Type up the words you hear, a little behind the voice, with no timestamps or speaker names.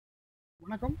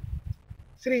வணக்கம்.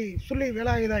 ஸ்ரீ சுள்ளி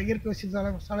வேலாயுத இயற்கை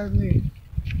வசித்தாளர்ந்து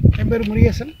என் பேர்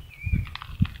முருகேசன்.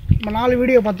 நம்ம 4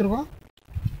 வீடியோ பார்த்துருக்கோம்.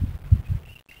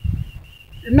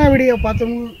 என்ன வீடியோ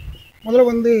பார்த்தோம்?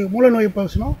 முதல்ல மூல நோய்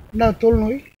பேசணும், 2வது தோல்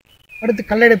நோய், அடுத்து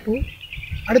கல்லடைப்பு,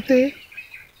 அடுத்து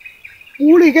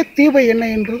மூலிகை தீப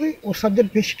எண்ணெய்ன்றது ஒரு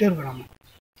சப்ஜெக்ட் பேசிகிட்டே இருக்கோம். நம்ம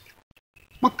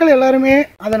மக்கள் எல்லாருமே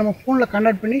அதை நம்ம ஃபோனில்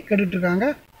கான்டாக்ட் பண்ணி கேட்டுட்ருக்காங்க.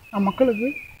 நான் மக்களுக்கு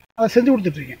அதை செஞ்சு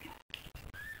கொடுத்துட்ருக்கேன்.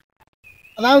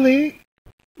 அதாவது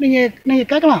நீங்கள்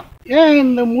கேட்கலாம், ஏன்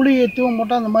இந்த மூலிகை தீவம்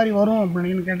போட்டால் அந்த மாதிரி வரும்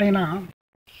அப்படின்னு கேட்டிங்கன்னா,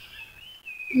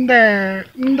 இந்த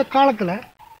இந்த காலத்தில்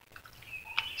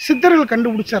சித்தர்கள்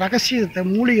கண்டுபிடிச்ச ரகசியத்தை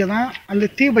மூலிகை தான் அந்த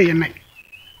தீப எண்ணெய்.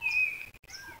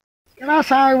 ஏன்னா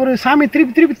ஒரு சாமி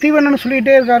திருப்பி திருப்பி தீப எண்ணெய்னு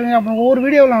சொல்லிகிட்டே இருக்காருங்க. அப்புறம் ஒவ்வொரு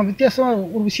வீடியோவில் நான் வித்தியாசமாக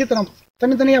ஒரு விஷயத்தை நான்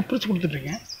தனித்தனியாக பிரித்து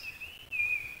கொடுத்துட்ருக்கேன்.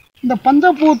 இந்த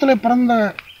பஞ்சபூதத்தில் பிறந்த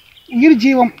உயிர்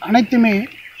ஜீவம் அனைத்துமே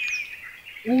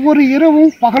ஒவ்வொரு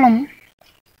இரவும் பகலும்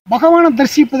பகவானை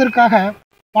தரிசிப்பதற்காக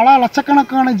பல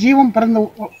லட்சக்கணக்கான ஜீவம் பிறந்த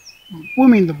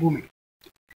பூமி இந்த பூமி.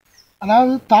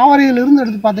 அதாவது தாவரையிலிருந்து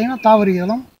எடுத்து பார்த்தீங்கன்னா,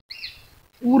 தாவரிகளும்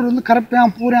ஊர்லேருந்து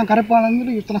கரைப்பான் பூரான்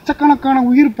கரைப்பான்லேருந்து லட்சக்கணக்கான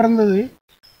உயிர் பிறந்தது.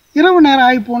 இரவு நேரம்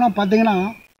ஆகி போனால் பார்த்தீங்கன்னா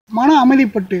மன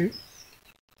அமைதிப்பட்டு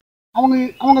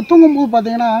அவங்க தூங்கும்போது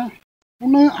பார்த்தீங்கன்னா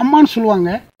ஒன்று அம்மான்னு சொல்லுவாங்க,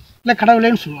 இல்லை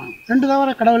கடவுளேன்னு சொல்லுவாங்க. 2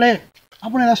 தவிர கடவுளே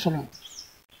அப்படின்னு ஏதாவது சொல்லுவாங்க.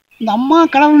 இந்த அம்மா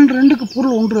கடவுள்ன்ற 2க்கு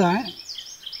பொருள் ஒன்று தான்.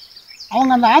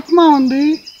 அவங்க அந்த ஆத்மா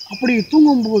அப்படி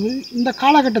தூங்கும்போது இந்த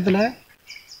காலகட்டத்தில்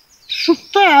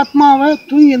சுத்த ஆத்மாவை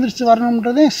தூங்கி எந்திரிச்சு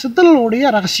வரணுன்றதே சித்தர்களுடைய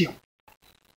ரகசியம்.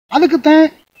 அதுக்குத்தான்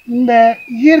இந்த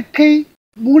இயற்கை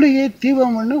மூலிகை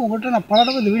தீபம்னு உங்கள்கிட்ட நான் பல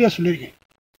தடவை இந்த வீடியோ சொல்லியிருக்கேன்.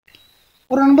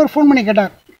 ஒரு நண்பர் ஃபோன் பண்ணி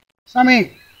கேட்டார், சாமி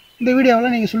இந்த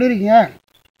வீடியோவில் நீங்கள் சொல்லியிருக்கீங்க,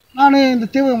 நான் இந்த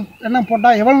தீபம் என்ன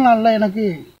போட்டால் எவ்வளோ நாளில் எனக்கு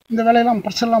இந்த வேலையெல்லாம்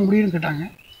பிரச்சனைலாம் முடியும்னு கேட்டாங்க.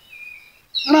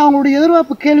 ஆனால் அவங்களுடைய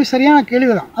எதிர்பார்ப்பு கேள்வி சரியான கேள்வி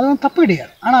தான், அது தப்பு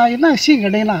கிடையாது. ஆனால் என்ன விஷயம்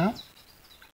கேட்டிங்கன்னா,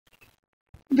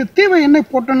 இந்த தீப எண்ணெய்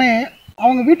போட்டோன்னே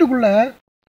அவங்க வீட்டுக்குள்ளே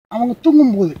அவங்க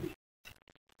தூங்கும்போது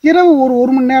இரவு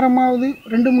ஒரு மணி நேரமாவது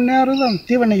 2 மணி நேரம் அந்த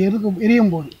தீவெண்ணெய்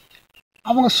எரியும் போது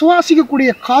அவங்க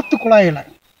சுவாசிக்கக்கூடிய காற்று குழாயில்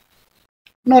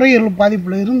நுரையீரல்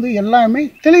பாதிப்பில் இருந்து எல்லாமே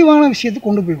தெளிவான விஷயத்தை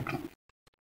கொண்டு போய் விட்டுரும்.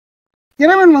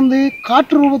 இறைவன்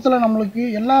காற்று ரூபத்தில் நம்மளுக்கு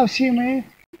எல்லா விஷயமே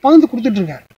பகிர்ந்து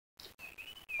கொடுத்துட்ருக்காரு.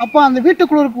 அப்போ அந்த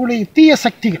வீட்டுக்குள்ளே இருக்கக்கூடிய தீய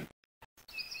சக்திகள்,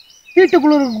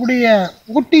 வீட்டுக்குள்ளே இருக்கக்கூடிய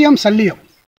ஒட்டியம் சல்லியம்,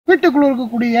 வீட்டுக்குள்ளே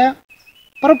இருக்கக்கூடிய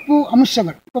பரப்பு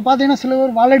அம்சங்கள், இப்போ பார்த்தீங்கன்னா சில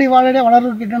பேர் வாழடியாக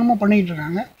வளர்றதுக்கிட்ட என்னமோ பண்ணிக்கிட்டு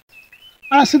இருக்காங்க.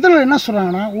 ஆனால் சித்தர்கள் என்ன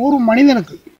சொல்கிறாங்கன்னா, ஒரு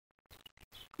மனிதனுக்கு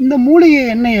இந்த மூலிகை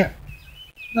எண்ணெயை,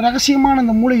 இந்த ரகசியமான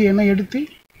இந்த மூலிகை எண்ணெய் எடுத்து,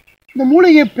 இந்த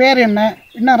மூலிகை பேர்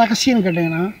என்ன ரகசியம்னு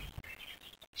கேட்டிங்கன்னா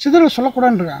சித்தர்கள்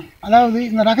சொல்லக்கூடாதுன்னு இருக்காங்க. அதாவது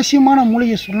இந்த ரகசியமான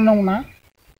மூலிகை சொல்லணும்னா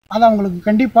அது அவங்களுக்கு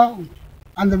கண்டிப்பாக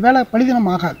அந்த வேலை பலிதனம்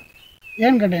ஆகாது.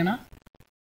 ஏன்னு கேட்டிங்கன்னா,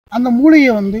 அந்த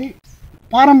மூலிகை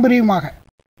பாரம்பரியமாக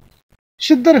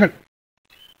சித்தர்கள்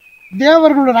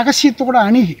தேவர்களோட ரகசியத்தை கூட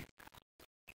அணுகி,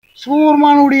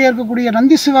 சிவபெருமானுடைய இருக்கக்கூடிய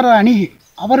நந்தீஸ்வரரை அணுகி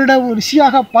அவரிட ஒரு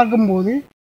ரிஷியாக பார்க்கும்போது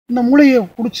இந்த மூலிகையை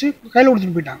பிடிச்சி கையில்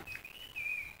கொடுத்துட்டு போயிட்டாங்க.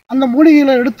 அந்த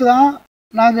மூலிகைகளை எடுத்து தான்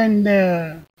நாங்கள் இந்த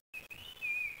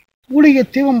மூலிகை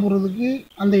தீபம் போடுறதுக்கு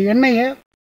அந்த எண்ணெயை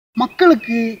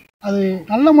மக்களுக்கு அது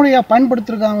நல்ல முறையாக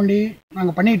பயன்படுத்துறதுக்காக வேண்டி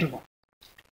நாங்கள் பண்ணிகிட்ருக்கோம்.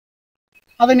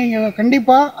 அதை நீங்கள்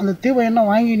கண்டிப்பாக அந்த தீப எண்ணெய்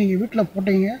வாங்கி நீங்கள் வீட்டில்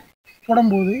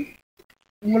போடும்போது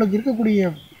உங்களுக்கு இருக்கக்கூடிய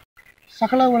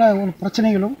சகல ஒரு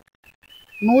பிரச்சனைகளும்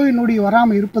நோய் நொடி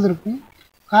வராமல் இருப்பதற்கும்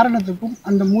காரணத்துக்கும்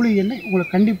அந்த மூலிகை எண்ணெய்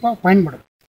உங்களுக்கு கண்டிப்பாக பயன்படும்.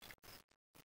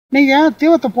 நீங்கள்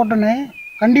தீபத்தை போட்டோன்னே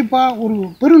கண்டிப்பாக ஒரு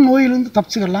பெரும் நோயிலிருந்து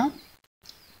தப்பிச்சுக்கலாம்,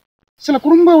 சில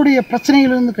குடும்பவுடைய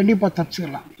பிரச்சனைகளிலிருந்து கண்டிப்பாக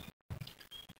தப்பிச்சுக்கலாம்.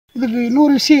 இதுக்கு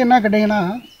இன்னொரு விஷயம் என்ன கேட்டிங்கன்னா,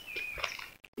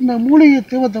 இந்த மூலிகை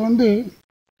தீபத்தை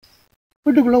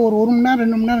வீட்டுக்குள்ளே ஒரு மணி நேரம்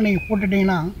 2 மணி நேரம் நீங்கள்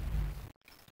போட்டுட்டிங்கன்னா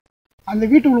அந்த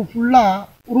வீட்டுக்குள்ளே ஃபுல்லாக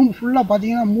ரூம் ஃபுல்லாக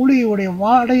பார்த்தீங்கன்னா மூலிகையுடைய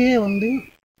வாடையே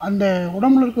அந்த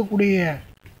உடம்புல இருக்கக்கூடிய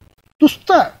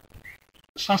துஷ்ட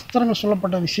சாஸ்திரங்கள்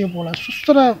சொல்லப்பட்ட விஷயம் போல்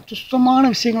சுத்தமான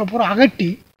விஷயங்களை பூரா அகட்டி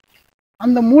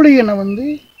அந்த மூலிகையை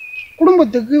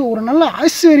குடும்பத்துக்கு ஒரு நல்ல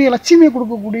ஐஸ்வர்ய லட்சுமியை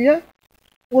கொடுக்கக்கூடிய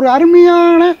ஒரு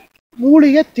அருமையான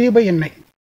மூலிகை தீப எண்ணெய்.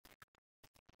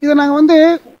 இதை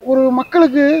நாங்கள் ஒரு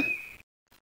மக்களுக்கு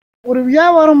ஒரு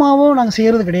வியாபாரமாகவோ நாங்கள்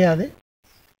செய்கிறது கிடையாது.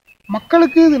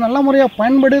 மக்களுக்கு இது நல்ல முறையாக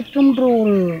பயன்படுத்துன்ற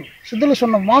ஒரு சித்தல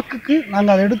சொன்ன வாக்குக்கு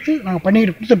நாங்கள் அதை எடுத்து நாங்கள்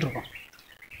பண்ணிக்கிட்டு கொடுத்துட்ருக்கோம்.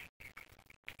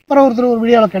 அப்புறம் ஒருத்தர் ஒரு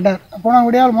வீடியோவில் கேட்டார். அப்போ நான்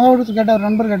வீடியோவில் முதல் கேட்டார்,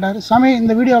 நண்பர் கேட்டார், சாமி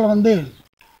இந்த வீடியோவில்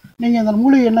நீங்கள் இந்த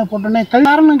மூலிகை எண்ணெய் போட்டோன்னே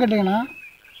காரணம் கேட்டிங்கன்னா,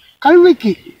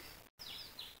 கல்விக்கு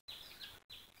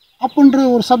அப்படின்ற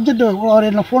ஒரு சப்ஜெக்ட் அவர்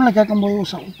என்ன ஃபோனில் கேட்கும்போது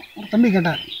ஒரு தம்பி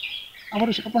கேட்டார்.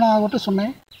 அப்போ நான் அவர்கிட்ட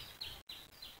சொன்னேன்,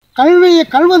 கல்வியை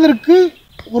கல்வதற்கு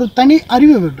ஒரு தனி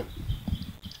அறிவு வேண்டும்.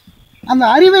 அந்த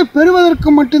அறிவை பெறுவதற்கு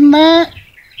மட்டும்தான்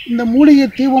இந்த மூலிகை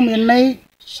தீபம் எண்ணெய்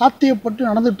சாத்தியப்பட்டு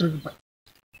நடந்துகிட்ருக்கு. இப்போ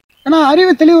ஏன்னா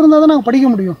அறிவு தெளிவு இருந்தால் தான் நாங்கள் படிக்க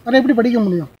முடியும், வேறு எப்படி படிக்க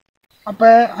முடியும்? அப்போ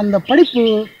அந்த படிப்பு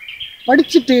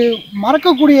படிச்சுட்டு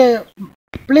மறக்கக்கூடிய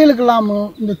பிள்ளைகளுக்கெல்லாமும்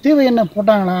இந்த தீவை எண்ணெய்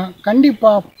போட்டாங்கன்னா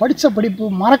கண்டிப்பாக படித்த படிப்பு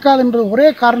மறக்காதுன்ற ஒரே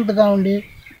காரணத்துக்காக வேண்டி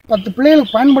 10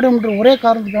 பிள்ளைகளுக்கு பயன்படும்ன்ற ஒரே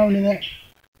காரணத்துக்காக வேண்டியது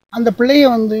அந்த பிள்ளைய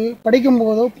வந்து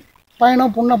படிக்கும்போதோ பையனோ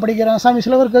பொண்ணோ படிக்கிறான், சாமி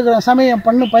சில பேர் கேட்குறான், சாமி என்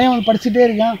பையன் வந்து படிச்சுட்டே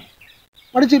இருக்கான்,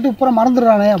 படிச்சுட்டு அப்புறம்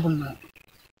மறந்துடுறானே அப்படின்னு.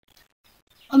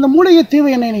 அந்த மூலிகை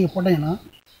தீவை எண்ணெய் நீங்கள் போட்டீங்கன்னா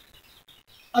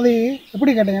அது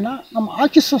எப்படி கேட்டிங்கன்னா நம்ம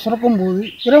ஆக்சிஜன் சுரக்கும்போது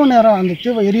இரவு நேரம் அந்த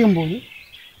தீவை எரியும் போது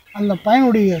அந்த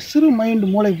பையனுடைய சிறு மைண்டு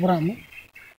மூளை புறாமல்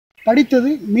படித்தது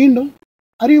மீண்டும்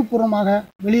அறிவுபூர்வமாக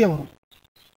வெளியே வரும்.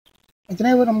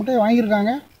 எத்தனை பேர் நம்மகிட்ட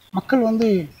வாங்கியிருக்காங்க, மக்கள் வந்து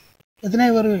எத்தனை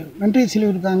பேர் நன்றி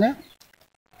சொல்லியிருக்காங்க.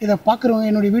 இதை பார்க்குறவங்க,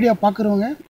 என்னுடைய வீடியோ பார்க்குறவங்க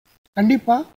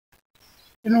கண்டிப்பாக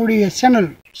என்னுடைய சேனல்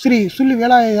ஸ்ரீ சுல்லி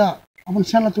வேலாயுதா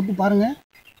அப்படின்னு சேனலை தொட்டு பாருங்கள்.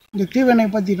 இந்த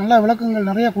தீவெண்ணெய் பற்றி நல்ல விளக்கங்கள்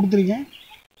நிறையா கொடுத்துருக்கேன்.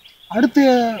 அடுத்த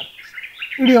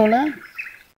வீடியோவில்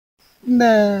இந்த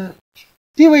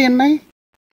தீவை எண்ணெய்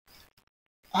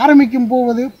ஆரம்பிக்கும்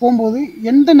போகும்போது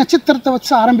எந்த நட்சத்திரத்தை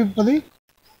வச்சு ஆரம்பிப்பது,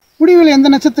 முடிவில் எந்த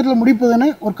நட்சத்திரத்தில் முடிப்பதுன்னு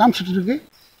ஒரு கான்செப்ட் இருக்குது.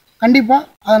 கண்டிப்பாக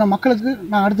அதை நான் மக்களுக்கு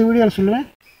அடுத்த வீடியோவில் சொல்லுவேன்.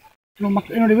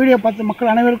 என்னுடைய வீடியோ பார்த்த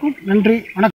மக்கள் அனைவருக்கும் நன்றி,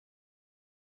 வணக்கம்.